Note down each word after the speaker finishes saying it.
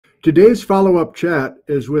Today's follow-up chat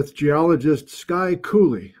is with geologist Skye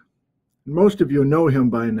Cooley. Most of you know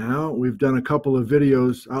him by now. We've done a couple of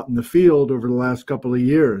videos out in the field over the last couple of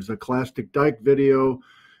years, a clastic dike video,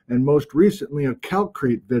 and most recently a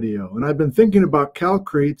calcrete video. And I've been thinking about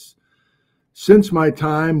calcretes since my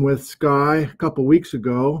time with Skye a couple weeks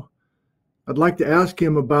ago. I'd like to ask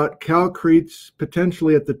him about calcretes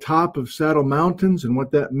potentially at the top of Saddle Mountains and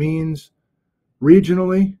what that means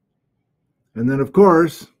regionally. And then, of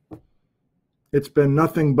course, it's been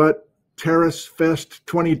nothing but Terrace Fest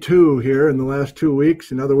 22 here in the last 2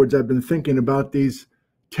 weeks. In other words, I've been thinking about these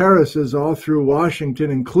terraces all through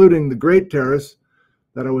Washington, including the Great Terrace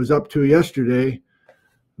that I was up to yesterday.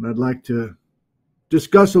 And I'd like to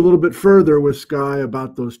discuss a little bit further with Skye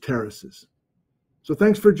about those terraces. So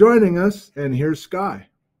thanks for joining us, and here's Skye.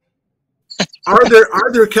 Are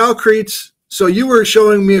there calcretes? So you were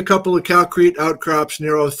showing me a couple of calcrete outcrops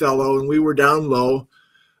near Othello, and we were down low.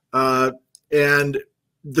 And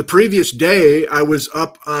the previous day, I was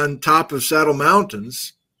up on top of Saddle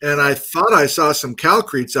Mountains, and I thought I saw some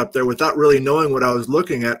calcretes up there without really knowing what I was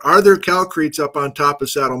looking at. Are there calcretes up on top of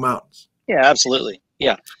Saddle Mountains? Yeah, absolutely.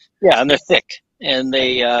 Yeah, and they're thick, and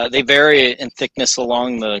they vary in thickness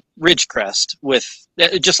along the ridge crest, with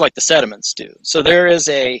just like the sediments do. So there is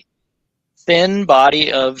a thin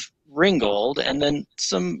body of ringgold, and then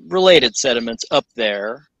some related sediments up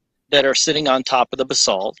there that are sitting on top of the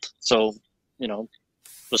basalt. So,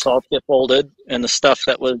 basalt get folded, and the stuff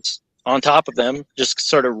that was on top of them just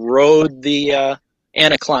sort of rode the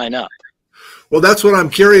anticline up. Well, that's what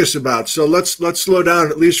I'm curious about. So let's slow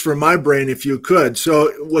down, at least for my brain, if you could.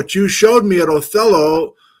 So what you showed me at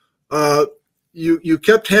Othello, you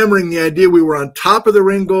kept hammering the idea we were on top of the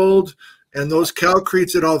ringgold, and those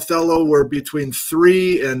calcretes at Othello were between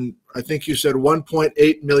 3 and I think you said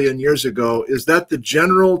 1.8 million years ago. Is that the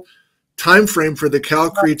general time frame for the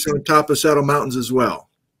calcretes on top of Saddle Mountains as well?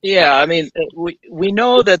 Yeah, I mean, we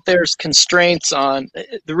know that there's constraints on,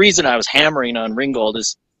 the reason I was hammering on ringgold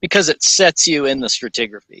is because it sets you in the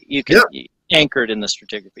stratigraphy. You can be anchored in the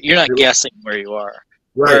stratigraphy. You're not guessing where you are.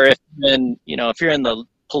 Right. Where if you're in the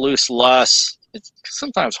Palouse Luss, it's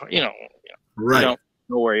sometimes you don't know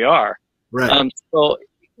where you are. Right. So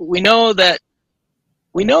we know that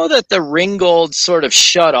the ringgold sort of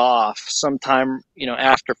shut off sometime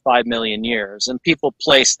after 5 million years, and people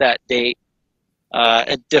place that date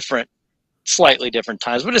at slightly different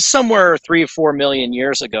times, but it's somewhere 3 or 4 million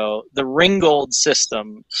years ago. The ringgold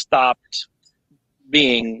system stopped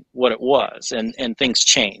being what it was, and things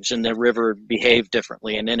changed, and the river behaved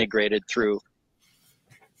differently and integrated through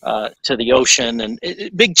to the ocean, and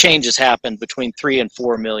big changes happened between 3 and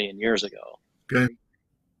 4 million years ago. Okay.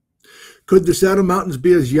 Could the Saddle Mountains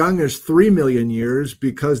be as young as 3 million years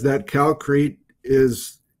because that calcrete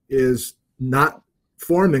is not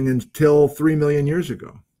forming until 3 million years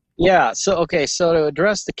ago? Yeah. So to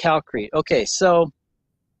address the calcrete, so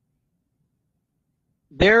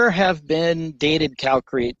there have been dated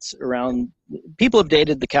calcretes around. People have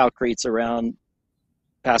dated the calcretes around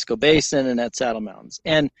Pasco Basin and at Saddle Mountains,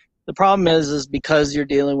 and the problem is because you're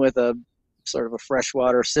dealing with a sort of a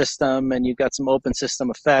freshwater system, and you've got some open system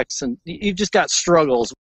effects, and you've just got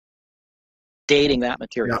struggles dating that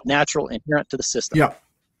material, natural, inherent to the system. Yeah.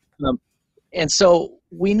 And so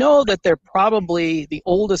we know that the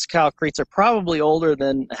oldest calcretes are probably older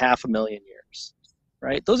than 500,000 years,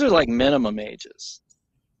 right? Those are like minimum ages.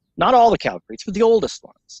 Not all the calcretes, but the oldest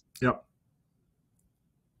ones. Yeah.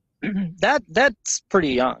 That's pretty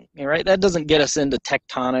young, right? That doesn't get us into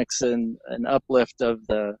tectonics and uplift of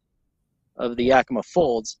the Yakima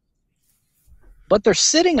folds, but they're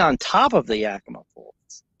sitting on top of the Yakima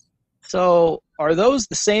folds. So are those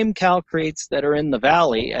the same calcretes that are in the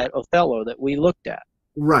valley at Othello that we looked at?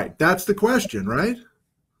 Right. That's the question, right?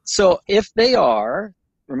 So if they are,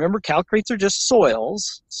 remember, calcretes are just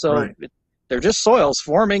soils. So they're just soils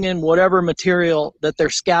forming in whatever material that they're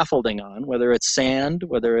scaffolding on, whether it's sand,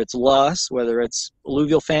 whether it's loess, whether it's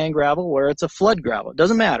alluvial fan gravel, whether it's a flood gravel. It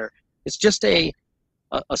doesn't matter. It's just a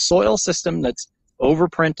soil system that's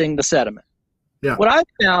overprinting the sediment. Yeah. What I've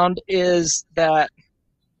found is that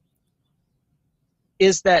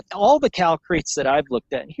all the calcretes that I've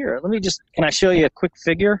looked at here, can I show you a quick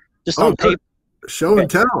figure? Just on paper. Show and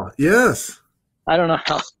tell. Yes. I don't know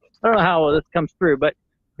how this comes through, but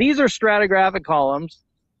these are stratigraphic columns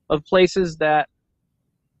of places that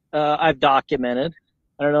I've documented.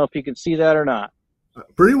 I don't know if you can see that or not.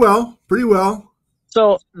 Pretty well.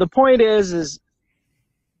 So the point is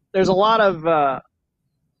there's a lot of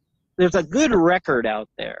there's a good record out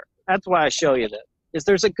there. That's why I show you this.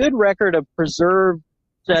 There's a good record of preserved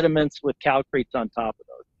sediments with calcretes on top of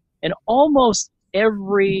those. And almost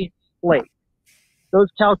every plate. Those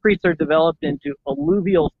calcretes are developed into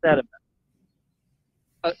alluvial sediment.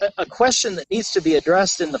 A question that needs to be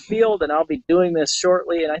addressed in the field, and I'll be doing this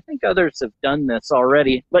shortly, and I think others have done this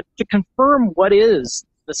already, but to confirm what is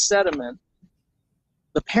the sediment,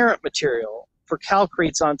 the parent material for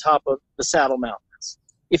calcretes on top of the Saddle Mountains.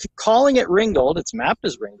 If you're calling it ringgold, it's mapped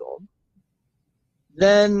as ringgold,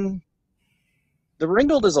 then the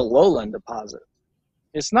ringgold is a lowland deposit.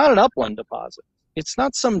 It's not an upland deposit. It's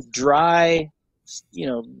not some dry,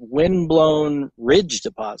 wind-blown ridge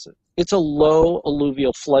deposit. It's a low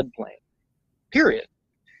alluvial floodplain, period.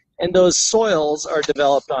 And those soils are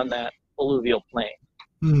developed on that alluvial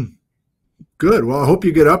plain. Good. Well, I hope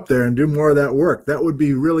you get up there and do more of that work. That would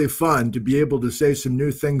be really fun to be able to say some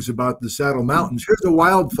new things about the Saddle Mountains. Here's a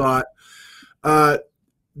wild thought.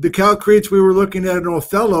 The calcretes we were looking at in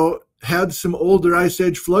Othello had some older Ice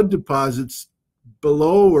Age flood deposits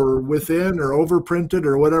below or within or overprinted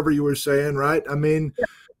or whatever you were saying, right? I mean,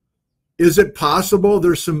 is it possible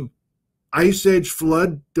there's some Ice Age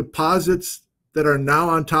flood deposits that are now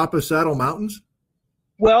on top of Saddle Mountains?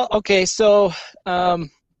 Well, okay, so let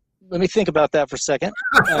me think about that for a second.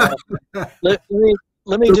 Let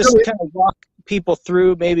me just kind of walk people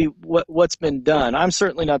through maybe what's been done. I'm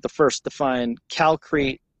certainly not the first to find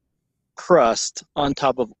calcrete crust on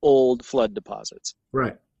top of old flood deposits.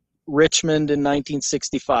 Right. Richmond in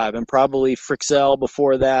 1965, and probably Fryxell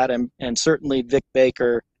before that, and certainly Vic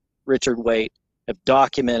Baker, Richard Waite have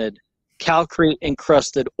documented calcrete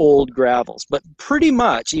encrusted old gravels. But pretty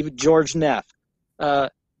much, even George Neff,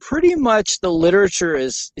 pretty much the literature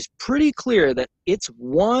is pretty clear that it's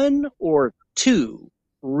one or two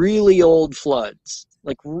really old floods,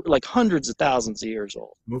 like hundreds of thousands of years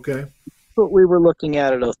old. Okay. That's what we were looking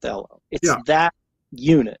at Othello. It's that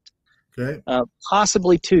unit. Okay.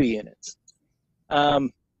 Possibly 2 units.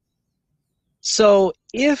 So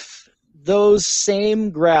if those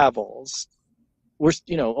same gravels were,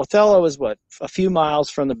 Othello is what, a few miles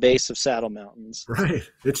from the base of Saddle Mountains. Right.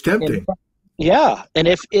 It's tempting. And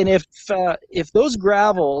if those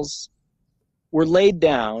gravels were laid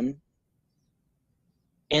down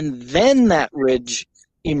and then that ridge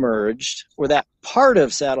emerged, or that part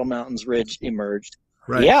of Saddle Mountains ridge emerged,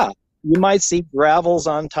 right. Yeah, you might see gravels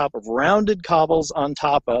on top of rounded cobbles on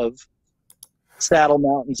top of Saddle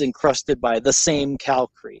Mountains encrusted by the same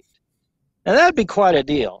calcrete. And that'd be quite a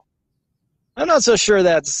deal. I'm not so sure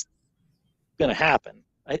that's going to happen.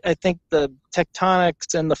 I think the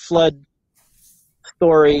tectonics and the flood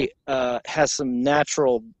story has some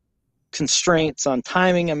natural constraints on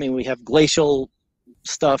timing. I mean, we have glacial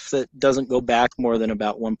stuff that doesn't go back more than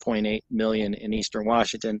about 1.8 million in eastern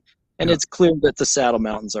Washington. And it's clear that the Saddle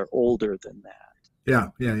Mountains are older than that. Yeah.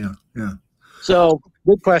 So,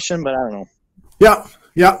 good question, but I don't know.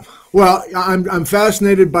 Yeah. Well, I'm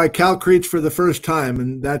fascinated by calcretes for the first time,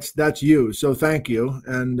 and that's you. So thank you.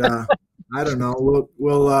 And I don't know.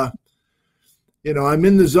 We'll I'm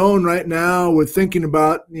in the zone right now with thinking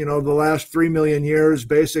about the last 3 million years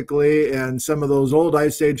basically, and some of those old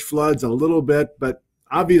Ice Age floods a little bit, but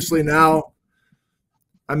obviously now,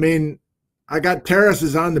 I mean, I got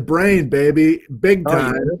terraces on the brain, baby, big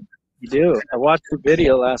time. Oh, you do. I watched the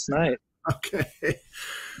video last night. Okay.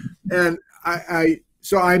 And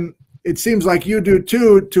it seems like you do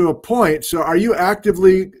too, to a point. So are you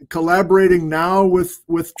actively collaborating now with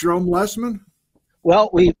Jerome Lessman? Well,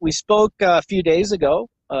 we spoke a few days ago,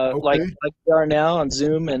 Okay. like we are now on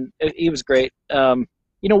Zoom, and he was great.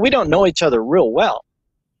 We don't know each other real well.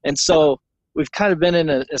 And so we've kind of been in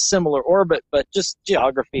a similar orbit, but just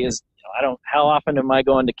geography is, how often am I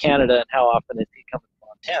going to Canada and how often is he coming to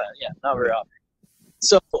Montana? Yeah, not very often.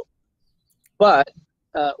 So, but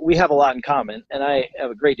we have a lot in common, and I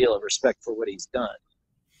have a great deal of respect for what he's done.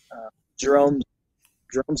 Jerome's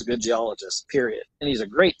a good geologist, period. And he's a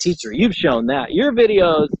great teacher. You've shown that. Your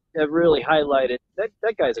videos have really highlighted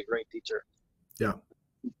that guy's a great teacher. Yeah.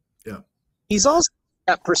 He's also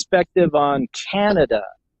got perspective on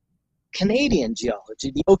Canadian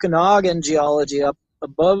geology, the Okanagan geology up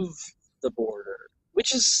above the border,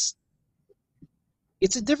 which is,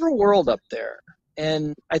 it's a different world up there.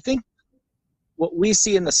 And I think what we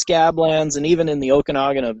see in the Scablands and even in the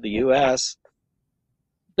Okanagan of the U.S.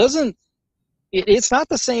 it's not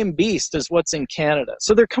the same beast as what's in Canada.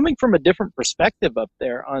 So they're coming from a different perspective up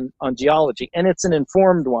there on geology, and it's an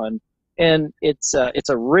informed one, and it's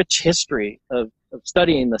a rich history of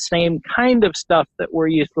studying the same kind of stuff that we're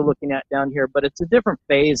used to looking at down here, but it's a different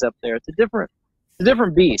phase up there. It's a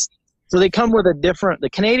different beast. So the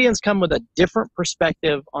Canadians come with a different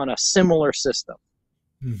perspective on a similar system.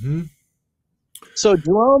 Mm-hmm. So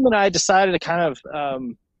Jerome and I decided to kind of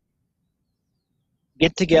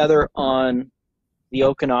get together on the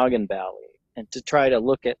Okanagan Valley and to try to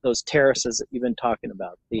look at those terraces that you've been talking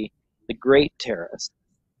about, the Great Terrace.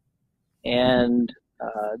 And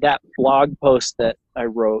that blog post that I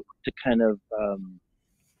wrote to kind of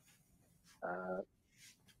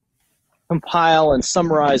compile and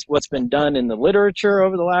summarize what's been done in the literature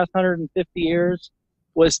over the last 150 years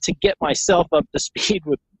was to get myself up to speed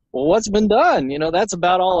with, well, what's been done? You know, that's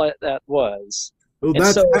about all that was. Well,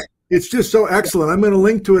 it's just so excellent. I'm going to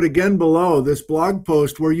link to it again below, this blog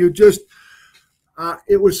post where you just,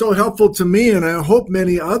 it was so helpful to me, and I hope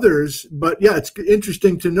many others. But yeah, it's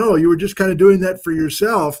interesting to know you were just kind of doing that for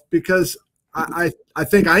yourself, because I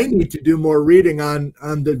think I need to do more reading on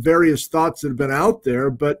the various thoughts that have been out there.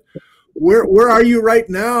 But where are you right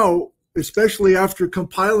now, especially after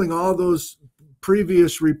compiling all those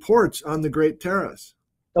previous reports on the Great Terrace?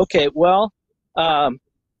 Okay, well,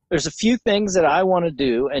 there's a few things that I want to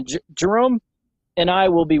do, and Jerome and I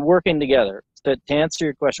will be working together. To answer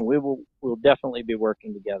your question, we'll definitely be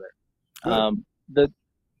working together.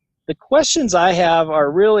 The questions I have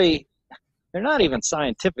are really, they're not even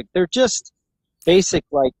scientific. They're just basic,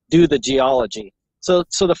 like do the geology. So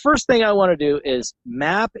the first thing I want to do is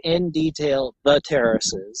map in detail the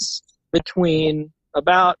terraces between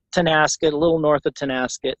about Tonasket, a little north of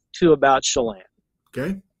Tonasket, to about Chelan.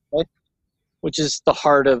 Okay. Right? Which is the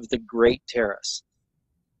heart of the Great Terrace.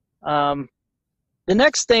 The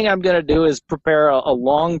next thing I'm going to do is prepare a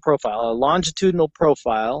long profile, a longitudinal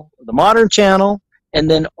profile of the modern channel, and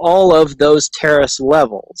then all of those terrace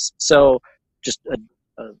levels. So just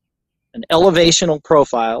an elevational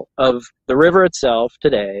profile of the river itself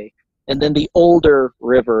today, and then the older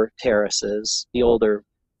river terraces, the older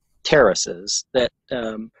terraces that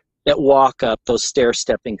walk up, those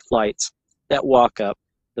stair-stepping flights that walk up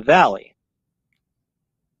the valley.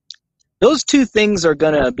 Those two things are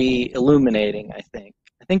going to be illuminating, I think.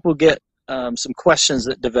 I think we'll get some questions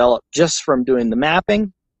that develop just from doing the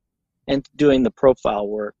mapping and doing the profile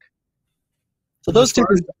work. So those two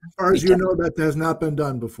things. As far as you know, that has not been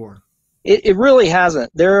done before. It really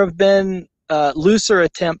hasn't. There have been looser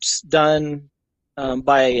attempts done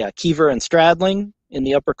by Keever and Stradling in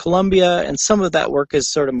the Upper Columbia, and some of that work has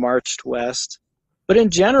sort of marched west. But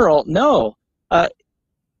in general, no.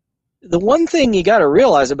 The one thing you got to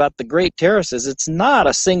realize about the Great Terraces, it's not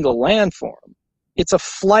a single landform. It's a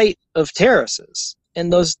flight of terraces,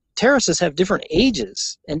 and those terraces have different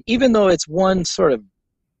ages. And even though it's one sort of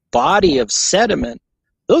body of sediment,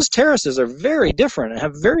 those terraces are very different and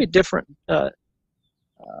have very different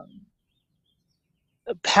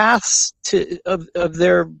paths of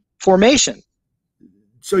their formation.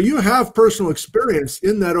 So you have personal experience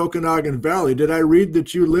in that Okanagan Valley. Did I read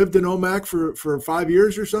that you lived in Omak for 5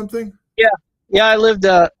 years or something? Yeah, I lived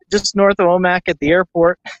just north of Omak at the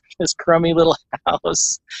airport. This crummy little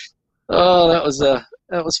house. Oh,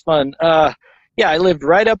 that was fun. Yeah, I lived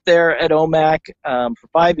right up there at Omak for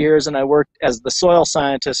 5 years, and I worked as the soil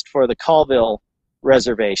scientist for the Colville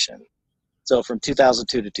Reservation. So from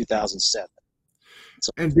 2002 to 2007. So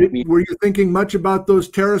and were you thinking much about those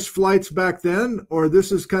terrace flights back then, or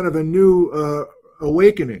this is kind of a new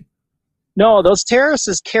awakening? No, those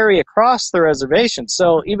terraces carry across the reservation.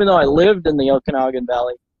 So even though I lived in the Okanagan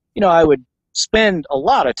Valley, I would spend a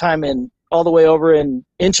lot of time all the way over in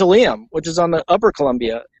Chelan, which is on the Upper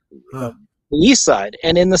Columbia, the east side,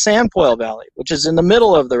 and in the Sandpoil Valley, which is in the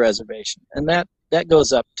middle of the reservation. And that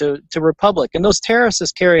goes up to Republic. And those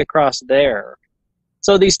terraces carry across there.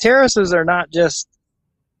 So these terraces are not just,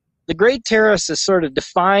 the Great Terrace is sort of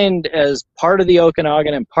defined as part of the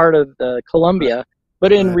Okanagan and part of the Columbia,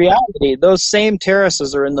 but in reality, those same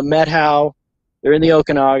terraces are in the Methow, they're in the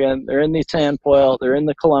Okanagan, they're in the Sandpoil, they're in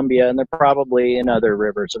the Columbia, and they're probably in other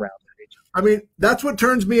rivers around the region. I mean, that's what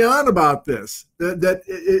turns me on about this, that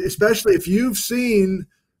especially if you've seen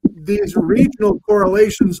these regional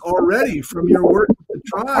correlations already from your work with the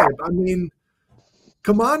tribe. I mean,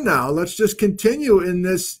 come on now, let's just continue in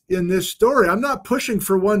this story. I'm not pushing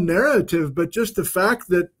for one narrative, but just the fact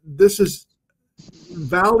that this is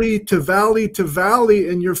valley to valley to valley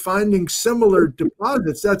and you're finding similar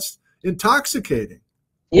deposits, that's intoxicating.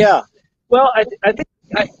 Yeah. Well,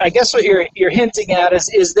 I guess what you're hinting at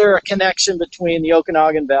is there a connection between the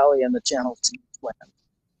Okanagan Valley and the Channel land?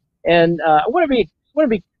 And I want to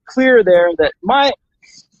be clear there that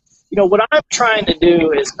what I'm trying to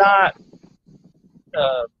do is not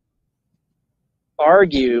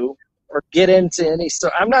argue or get into any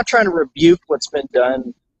stuff. I'm not trying to rebuke what's been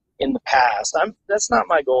done in the past. That's not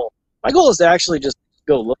my goal. My goal is to actually just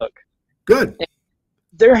go look. Good. And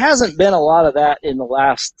there hasn't been a lot of that in the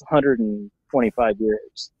last 125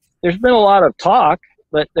 years. There's been a lot of talk,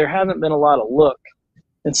 but there hasn't been a lot of look.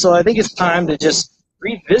 And so I think it's time to just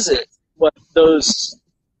revisit what those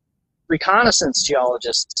reconnaissance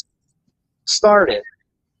geologists started.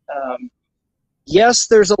 Yes,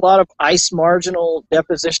 there's a lot of ice marginal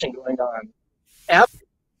deposition going on. I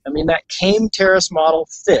mean, that came terrace model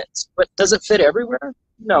fits, but does it fit everywhere?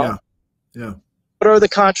 No. Yeah. Yeah. What are the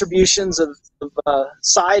contributions of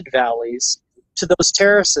side valleys to those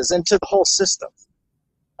terraces and to the whole system?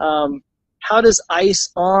 How does ice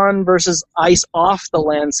on versus ice off the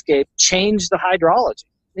landscape change the hydrology?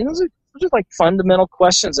 I mean, those are like fundamental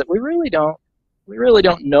questions that we really don't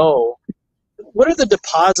know. What are the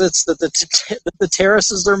deposits that the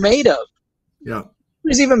terraces are made of? Yeah.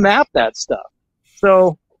 Who's even map that stuff?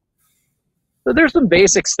 So there's some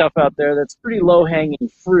basic stuff out there that's pretty low-hanging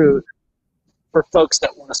fruit for folks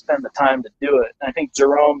that want to spend the time to do it. And I think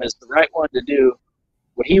Jerome is the right one to do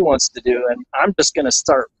what he wants to do. And I'm just going to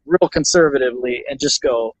start real conservatively and just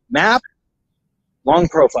go map, long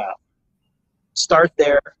profile. Start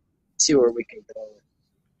there, see where we can go.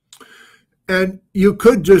 And you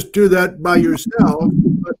could just do that by yourself,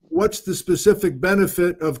 but what's the specific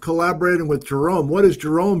benefit of collaborating with Jerome? What is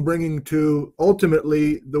Jerome bringing to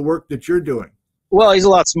ultimately the work that you're doing? Well, he's a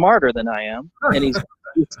lot smarter than I am, and I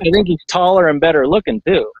think he's taller and better looking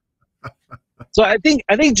too. So I think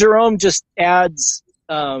Jerome just adds.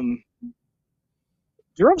 Jerome's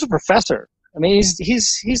a professor. I mean,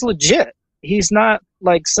 he's legit. He's not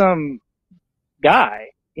like some guy.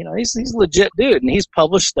 You know, he's a legit dude, and he's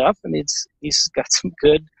published stuff, and he's got some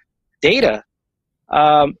good data.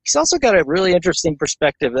 He's also got a really interesting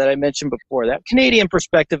perspective that I mentioned before. That Canadian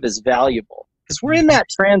perspective is valuable because we're in that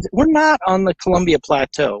transit. We're not on the Columbia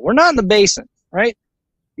Plateau. We're not in the basin, right?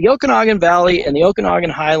 The Okanagan Valley and the Okanagan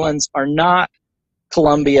Highlands are not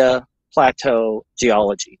Columbia Plateau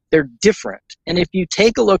geology. They're different. And if you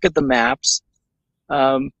take a look at the maps,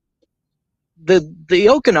 the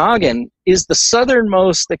Okanagan is the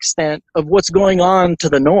southernmost extent of what's going on to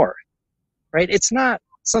the north, right? It's not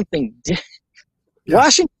something Yeah.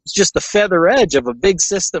 Washington's just the feather edge of a big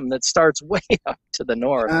system that starts way up to the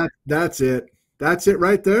north. That's it. That's it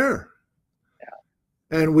right there.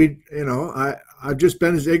 Yeah. And I've just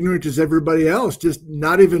been as ignorant as everybody else, just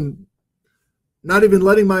not even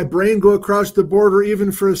letting my brain go across the border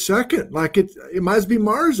even for a second. Like it might be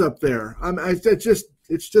Mars up there.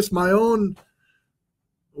 It's just my own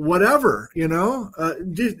whatever,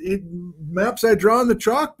 maps I draw on the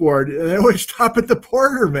chalkboard. They always stop at the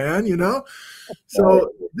border, man,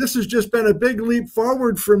 So this has just been a big leap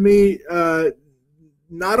forward for me,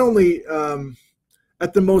 not only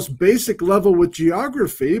at the most basic level with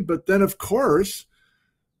geography, but then, of course,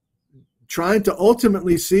 trying to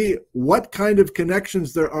ultimately see what kind of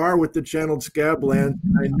connections there are with the channeled scabland.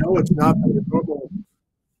 I know it's not been a normal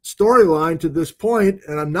storyline to this point,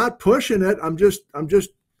 and I'm not pushing it. I'm just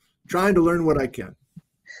trying to learn what I can.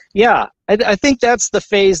 Yeah, I think that's the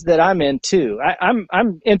phase that I'm in too.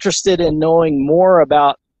 I'm interested in knowing more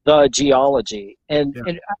about the geology, and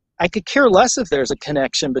I could care less if there's a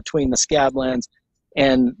connection between the scablands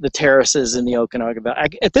and the terraces in the Okanagan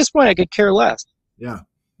Valley. At this point, I could care less. Yeah.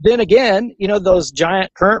 Then again, those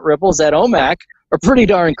giant current ripples at Omak are pretty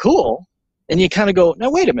darn cool, and you kind of go, now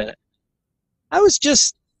wait a minute. I was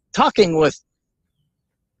just talking with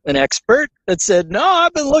an expert that said, no,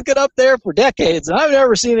 I've been looking up there for decades, and I've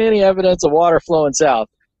never seen any evidence of water flowing south.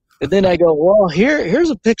 And then I go, well, here's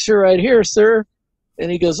a picture right here, sir. And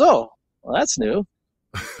he goes, oh, well, that's new.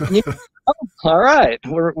 And you go, oh, all right,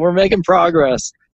 we're making progress.